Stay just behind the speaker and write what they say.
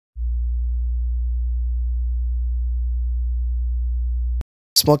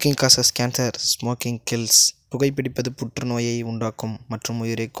Smoking causes cancer. Smoking kills. புகைப்பிடிப்பது புற்றுநோயை உண்டாக்கும் மற்றும்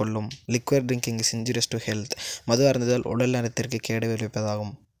உயிரை கொல்லும். Liquor drinking is injurious to health. மது அருந்துதல் உடல் நலத்திற்கு கேடு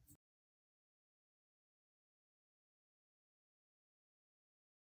விளைவிப்பதாகும்.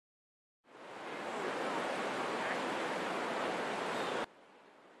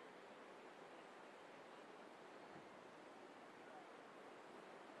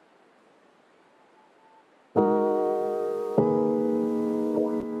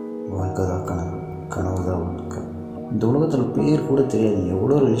 வாழ்க்கை தான் கனவு, கனவு தான் வாழ்க்கை. இந்த உலகத்தில் பேர் கூட தெரியாது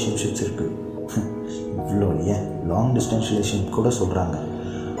எவ்வளோ ரிலேஷன்ஷிப்ஸ் இருக்குது. இவ்வளோ ஏன் லாங் டிஸ்டன்ஸ் ரிலேஷன் கூட சொல்கிறாங்க.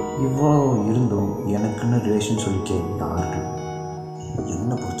 இவ்வளோ இருந்தும் எனக்குன்னு ரிலேஷன் சொல்லிக்க யாரு?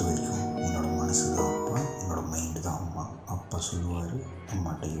 என்னை பொறுத்த வரைக்கும் என்னோடய மனசு தான் அப்பா, என்னோடய மைண்டு தான் அம்மா. அப்பா சொல்லுவார்,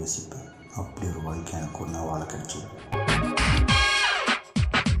 அம்மாட்ட யோசிப்பேன். அப்படி ஒரு வாழ்க்கை எனக்கு ஒன்றா வாழ கிடைச்சி.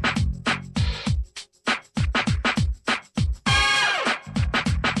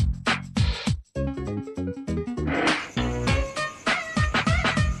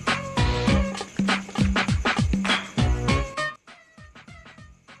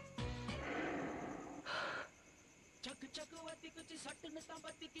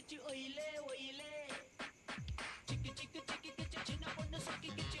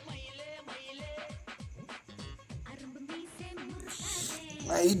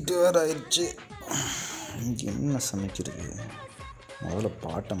 நைட்டு வேறு ஆயிடுச்சு. இங்கே என்ன சமைக்கிறது? முதல்ல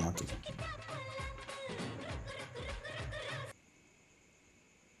பாட்டை மாற்று.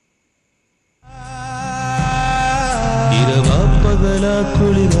 இரவா பகலா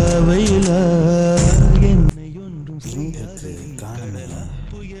குளிரா வெயிலா என்னை ஒன்றும்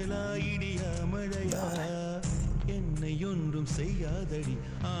புயலா இடியா மழையா என்னை ஒன்றும் செய்யாதடி.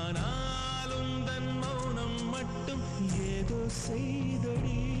 ஆனாலும் தன் மௌனம் மட்டும் ஏதோ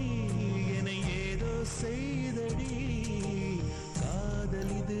செய்தடி, என்னை ஏதோ செய்தடி.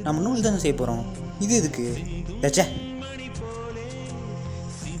 காதல் இது நம்ம நூல் தானே செய்ய போகிறோம். இது எதுக்கு தச்சே? மணி போலே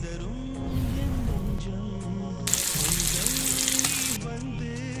சிதறும் என் நெஞ்சம். கொஞ்சம் நீ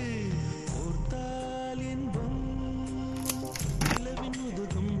வந்து ஓர்த்தால் என்பம். நிலவின்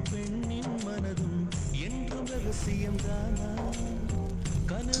முதுகும் பெண்ணின் மனதும் என்றும் ரகசியம் தானா?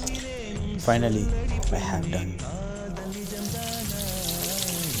 கனவிலே Finally, I have done. காதல் நிஜம் தானா?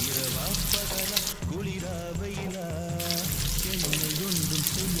 இரவா பகலா குளிரா வெயிலா என்னை ஒன்றும்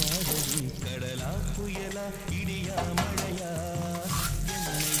செய்யாதடி. கடலா புயலா இடியா மழையா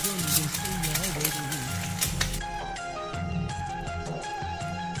என்னை ஒன்றும் செய்யாதடி.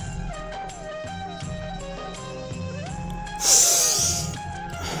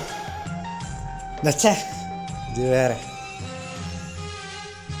 தச்சே இது வேற.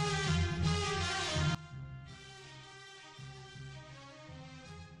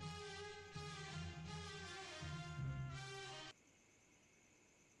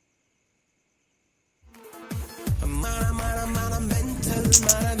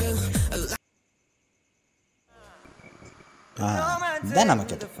 இதான்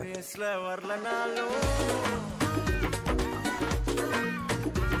நமக்கு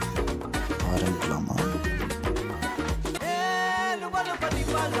ஆரம்பிக்கலாமா?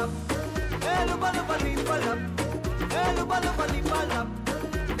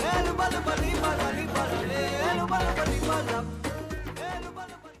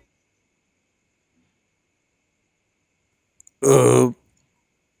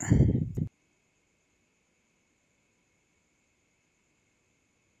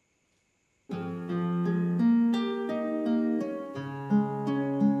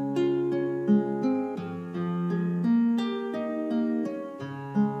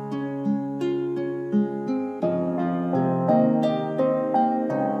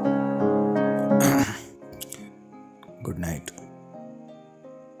 Good night.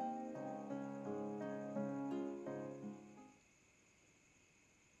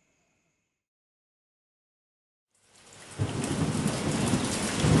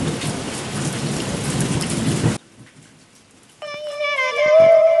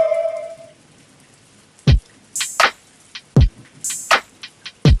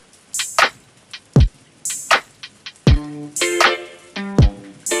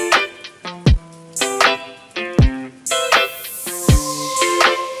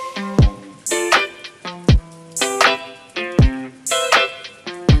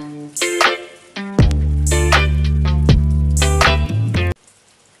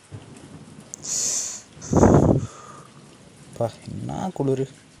 என்ன குளிர்.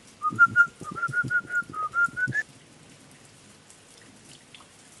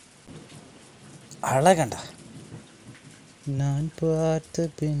 அழகண்டா. நான் பார்த்த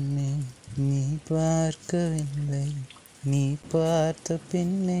பெண்ணை நீ பார்க்கவில்லை. நீ பார்த்த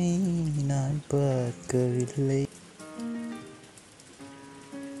பெண்ணை நான் பார்க்கவில்லை.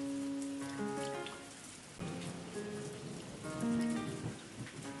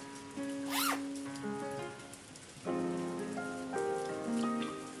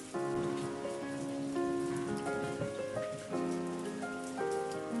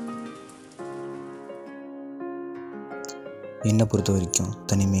 என்னை பொறுத்த வரைக்கும்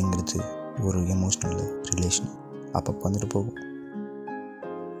தனிமைங்கிறது ஒரு எமோஷ்னல் ரிலேஷன். அப்பப்போ வந்துட்டு போகும்.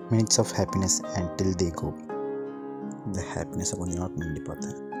 Minutes of happiness and till தே கோ. இந்த ஹாப்பினஸை கொஞ்சம் நாள் முன்னாடி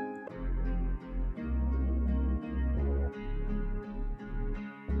பார்த்தேன்.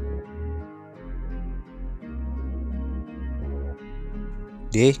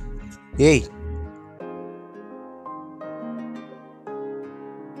 ஏய் ஏய்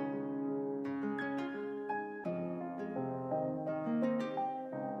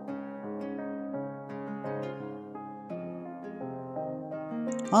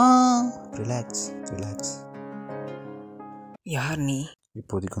ரிலாக்ஸ் ரிலாக்ஸ். யார் நீ?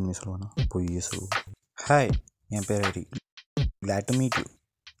 இப்போதைக்கு உண்மையை சொல்லுவேண்ணா, பொய்யே சொல்லுவோம். ஹாய், என் பேர் Hari. Glad to meet you.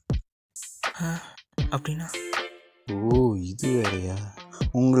 அப்படின்னா? ஓ, இது வேறையா?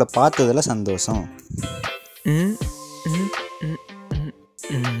 உங்களை பார்த்ததில் சந்தோஷம்.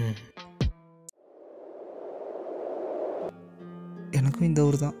 எனக்கும் இந்த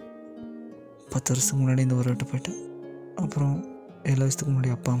ஊர் தான். 10 வருஷத்துக்கு முன்னாடி இந்த ஊரை விட்டு போயிட்டேன். அப்புறம் 7 வருஷத்துக்கு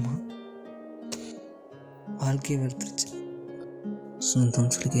முன்னாடி அப்பா அம்மா. வாழ்க்கையை வெறுத்துருச்சு. சொந்தம்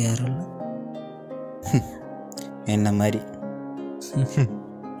சொல்லிக்க யாரும் இல்லை. என்ன மாதிரி.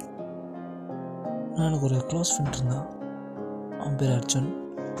 எனக்கு ஒரு க்ளோஸ் ஃப்ரெண்ட் இருந்தான். அவன் பேர் அர்ஜுன்.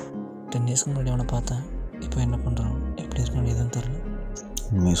 10 இயர்ஸ்க்கு முன்னாடி அவனை பார்த்தேன். இப்போ என்ன பண்ணுறான், எப்படி இருக்கான்னு எதுவும் தெரில.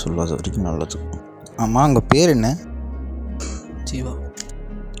 உண்மையை சொல்லாத வரைக்கும் நல்லது. ஆமாம், உங்கள் பேர் என்ன? ஜீவா.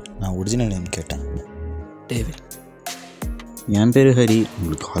 நான் ஒரிஜினல் நேம் கேட்டேன். டேவிட். என் பேர் ஹரி.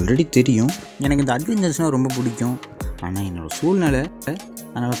 உங்களுக்கு ஆல்ரெடி தெரியும். எனக்கு இந்த அட்வென்ச்சர்ஸ்னால் ரொம்ப பிடிக்கும். ஆனால் என்னோடய சூழ்நிலை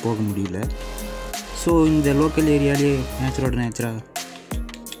அதனால் போக முடியல. ஸோ இந்த லோக்கல் ஏரியாலே நேச்சரோட நேச்சராக.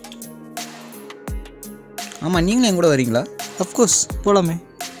 ஆமாம், நீங்களும் என் கூட வரீங்களா? அஃப்கோர்ஸ், போகலாமே.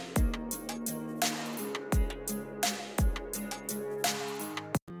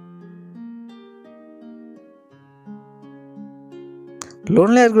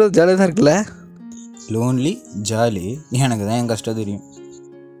 லோன்லியாக இருக்கிறது ஜாலியாக தான் இருக்குல்ல? லோன்லி ஜாலி எனக்கு தான் என் கஷ்டம் தெரியும்.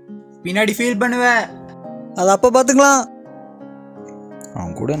 பின்னாடி ஃபீல் பண்ணுவேன். அது அப்போ பார்த்துக்கலாம்.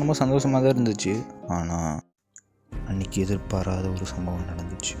 அவன் கூட என்னமோ சந்தோஷமாக தான் இருந்துச்சு. ஆனால் அன்றைக்கி எதிர்பாராத ஒரு சம்பவம்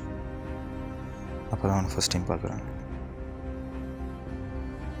நடந்துச்சு. அப்போ தான் அவனை ஃபஸ்ட் டைம் பார்க்குறேன்.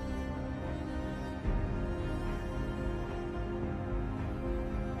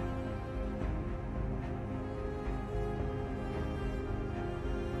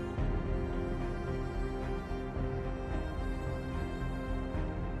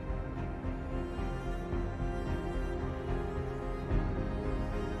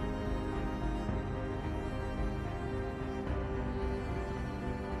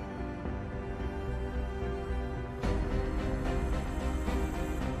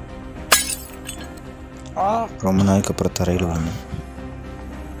 ரொம்ப நாளைக்கு அப்புறம் தரையில் விழுந்தேன்.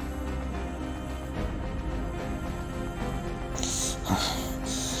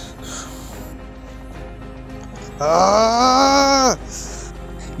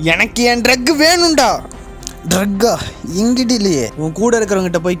 எனக்கு என் ட்ரக் வேணும்டா. ட்ரக்கா? இங்கிட்ட இல்லையே. உன் கூட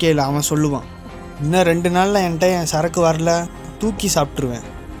இருக்கிறவங்கிட்ட போய் கேளு, அவன் சொல்லுவான். இன்னும் 2 நாளில் என்கிட்ட என் சரக்கு வரல, தூக்கி சாப்பிட்ருவேன்.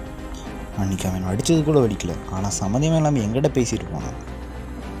 அன்றைக்கி அவன் அடித்தது கூட வெடிக்கல. ஆனால் சம்மந்தமே இல்லாமல் எங்கிட்ட பேசிட்டு போனான்.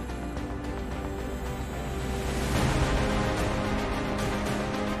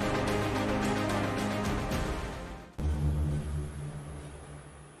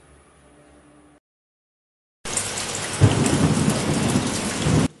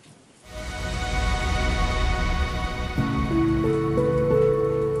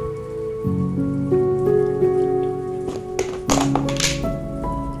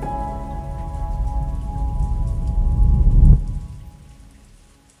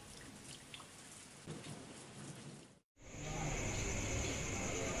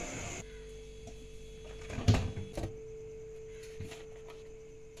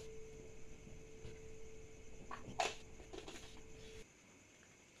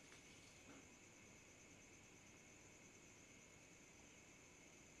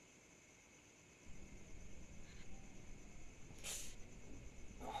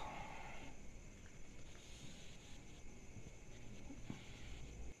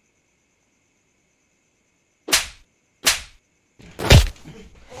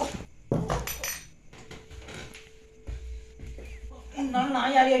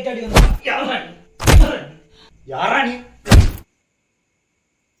 நான் யாரையும் அடி வந்தேன். யாரா நீ?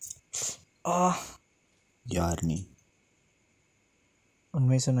 யார் நீ?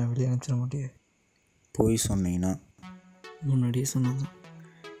 உண்மையை சொன்ன வெளியே அனுப்பிச்சிட மாட்டியே. போய் சொன்னீங்கன்னா முன்னாடியே சொன்னாங்க.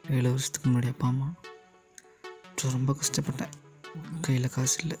 7 வருஷத்துக்கு முன்னாடி அப்பா அம்மா ரொம்ப கஷ்டப்பட்டேன். கையில்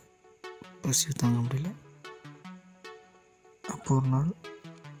காசு இல்லை, பசி தாங்க முடியல. அப்போ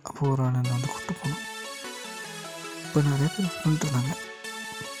ஒரு ஆள் என்னை வந்து கூப்பிட்டு போனோம். இப்போ நிறைய பேர் பண்ணிட்டுருந்தாங்க.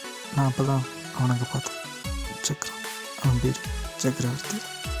 நான் அப்போ தான் அவனுக்கு பார்த்தேன். சக்கரா, அவன் பேர் சக்கரவர்த்தி.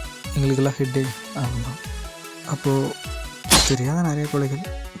 எங்களுக்கெல்லாம் ஹெட்டே அவன் தான். அப்போது தெரியாத நிறைய கொலைகள்,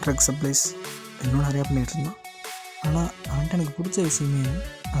 ட்ரக் சப்ளைஸ் இன்னும் நிறையா பண்ணிகிட்டு இருந்தான். ஆனால் அவன்கிட்ட எனக்கு பிடிச்ச விஷயமே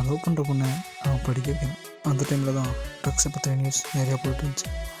நான் லவ் பண்ணுற பொண்ணை அவன் படிக்க வைக்கணும். அந்த டைமில் தான் ட்ரக்ஸை பற்றின நியூஸ் நிறையா போயிட்டு இருந்துச்சு.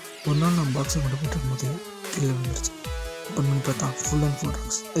 ஒரு நாள் நான் பாக்ஸிங் கொண்டு போயிட்டு இருக்கும்போது கீழே வந்துருச்சு. ஓப்பன் பண்ணி பார்த்தா full and full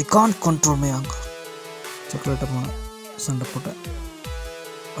drugs. I can't control my anchor. சாக்லேட்டை போனேன், சண்டை போட்டேன்.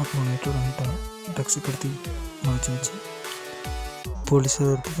 அப்புறம் நைட்டாக ட்ரக்ஸை கடத்தி வச்சு போலீஸ்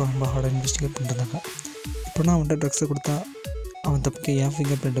ரொம்ப ஹார்டாக இன்வெஸ்டிகேட் பண்ணிருந்தாங்க. இப்போ நான் அவன்கிட்ட ட்ரக்ஸை கொடுத்தா அவன் தப்புக்கு என்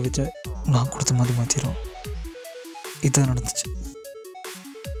ஃபிங்கர் பிரிண்ட்டை வச்சு நான் கொடுத்த மாதிரி மாற்றிடும். இதுதான் நடந்துச்சு.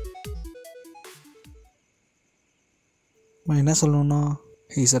 நான் என்ன சொல்லணுன்னா,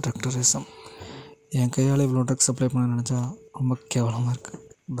 ஹீஸ் அ ட்ரக் டெரரிசம். என் கையால் இவ்வளோ ட்ரக்ஸ் சப்ளை பண்ண நினச்சா ரொம்ப கேவலமாக இருக்குது,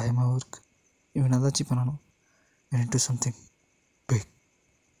 பயமாகவும் இருக்குது. இவன் ஏதாச்சும் பண்ணணும். To something big.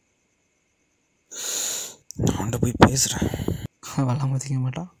 அவன்கிட்ட போய் பேசுகிறேன். அவெல்லாம் மதிக்க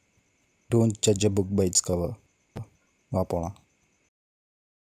மாட்டான். Don't judge a book by its cover. வா போகலாம்.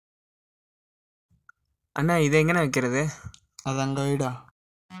 அண்ணா இதை எங்கண்ணா வைக்கிறது? அது அங்கே வைடா.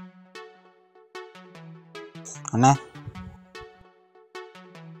 அண்ணா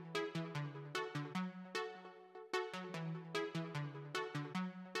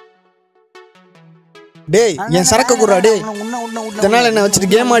டேய், என் சரக்கு குறா. டேய், இதனால என்ன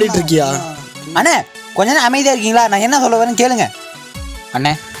வச்சுட்டு கேம் ஆடிட்டு இருக்கியா? அண்ணே கொஞ்ச நேரம் அமைதியாக இருக்கீங்களா? நான் என்ன சொல்ல வரேன்னு கேளுங்க.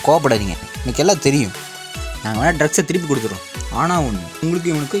 அண்ணே கோவப்படாதீங்க, எனக்கு எல்லாம் தெரியும். நாங்கள் வேணால் ட்ரக்ஸை திருப்பி கொடுத்துறோம். ஆனால் ஒன்று,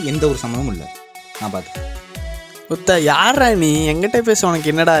 உங்களுக்கு இவனுக்கு எந்த ஒரு சம்மந்தமும் இல்லை. நான் பார்த்துக்கேன். ஒத்த யாரா நீ? எங்கிட்ட பேச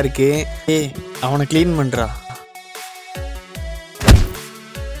உனக்கு என்னடா இருக்கு? ஏய், அவனை க்ளீன் பண்ணுறா.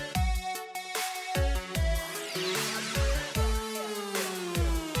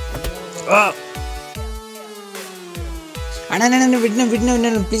 அண்ணா விட்னு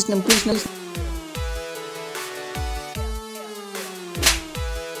ப்ளீஸ் ப்ளீஸ்.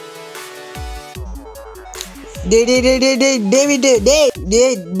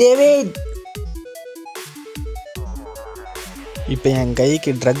 டேவிட். இப்போ என்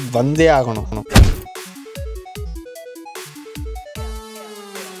கைக்கு ட்ரக் வந்தே ஆகணும்.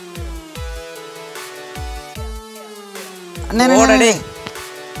 அண்ணா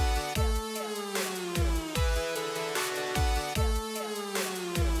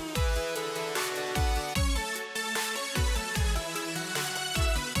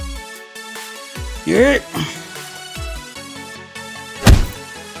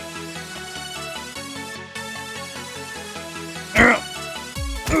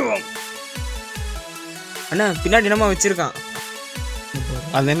அண்ணா பின்னாடி என்னமா வச்சிருக்கான்?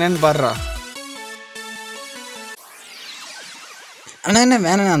 அது என்னன்னு பாடுறா. அண்ணா என்ன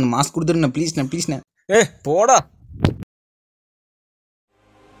வேணாண்ணா, அந்த மாஸ்க் கொடுத்துருண்ணா ப்ளீஸ்ண்ணா. போடா.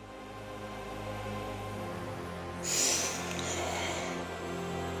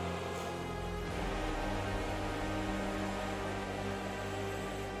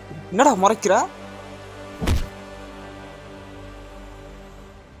 என்னடா மறைக்கிறா?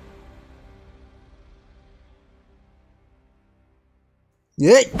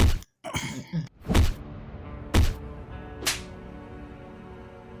 ஏய்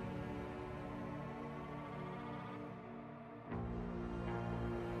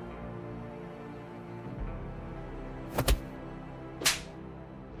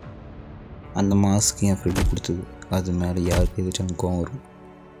அந்த மாஸ்க் என் ஃப்ரெண்டு கொடுத்தது. அது மேலே யாருக்கு எதாச்சும் கோவம் வரும்.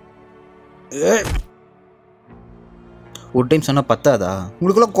 ஒரு டைம் சொன்னால் பத்தாதா?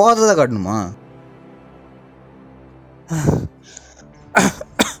 உங்களுக்குலாம் கோவத்தை தான் காட்டணுமா?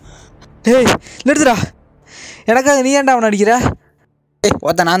 டேய் நிறுத்துடா. எனக்காக நீ ஏன்டா அவனை அடிக்கிற?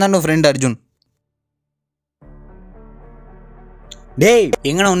 ஒருத்த நான் தான் ஃப்ரெண்ட் அர்ஜுன். டேய்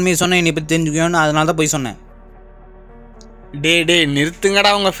எங்கண்ணா உண்மையை சொன்னேன், என்னை பற்றி தெரிஞ்சுக்கணும்னு, அதனால தான் போய் சொன்னேன். டேய்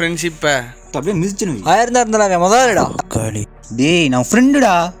நிறுத்துங்கடா உங்கள் ஃப்ரெண்ட்ஷிப்பை. அப்படியே மிதிச்சுன்னு. ஆயிருந்தா இருந்தா முதலடா. டேய் நான்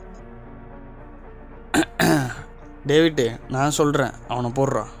ஃப்ரெண்டுடா. டேவிட்டு நான் சொல்கிறேன், அவனை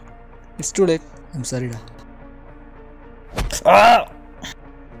போடுறான். It's too late. ஐம் சாரிடா.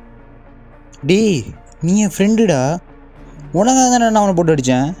 டேய் நீ என் ஃப்ரெண்டுடா. உனக்காக தானே நான் அவனை போட்டு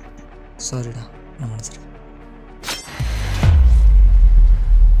அடித்தேன். சாரிடா, நான் மன்னிச்சிருக்கேன்.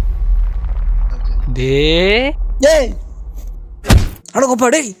 டேய் அடங்கப்பா.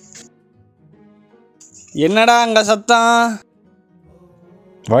 டேய் என்னடா அங்க சத்தம்?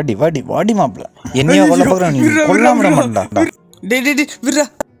 வாடி வாடி வாடி மாப்பிள்ள, என்னையா கொல்ல பார்க்குறேன், நீ கொல்லாம விட மாட்டா. டேய் டேய் டேய் விட்றா.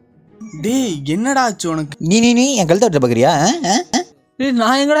 டேய் என்னடா ஆச்சு உனக்கு? நீ நீ நீ என் கழுத்தை வெட்ட பார்க்குறியா? டேய்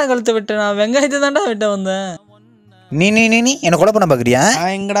நான் எங்கடா கழுத்தை வெட்டேன்? நான் வெங்காயத்தை தான்டா வெட்ட வந்தேன். நீ நீ நீ நீ என்னை கொலை பண்ண பார்க்குறியா?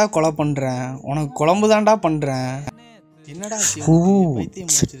 நான் எங்கடா கொலை பண்றேன்? உனக்கு குழம்பு தான்டா பண்றேன். என்னடா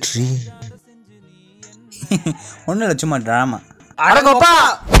ஒன்றும் இல்லை, சும்மா ட்ராமா. அடங்கப்பா.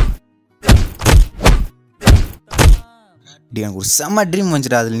 எனக்கு ஒரு செம்ம ட்ரீம்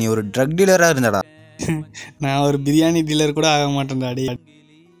வந்துடா, அதில் நீ ஒரு ட்ரக் டீலராக இருந்தாடா. நான் ஒரு பிரியாணி டீலர் கூட ஆக மாட்டேன்டா. டே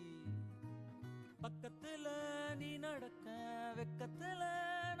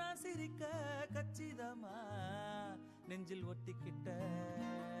நெஞ்சில் ஒட்டிக்கிட்ட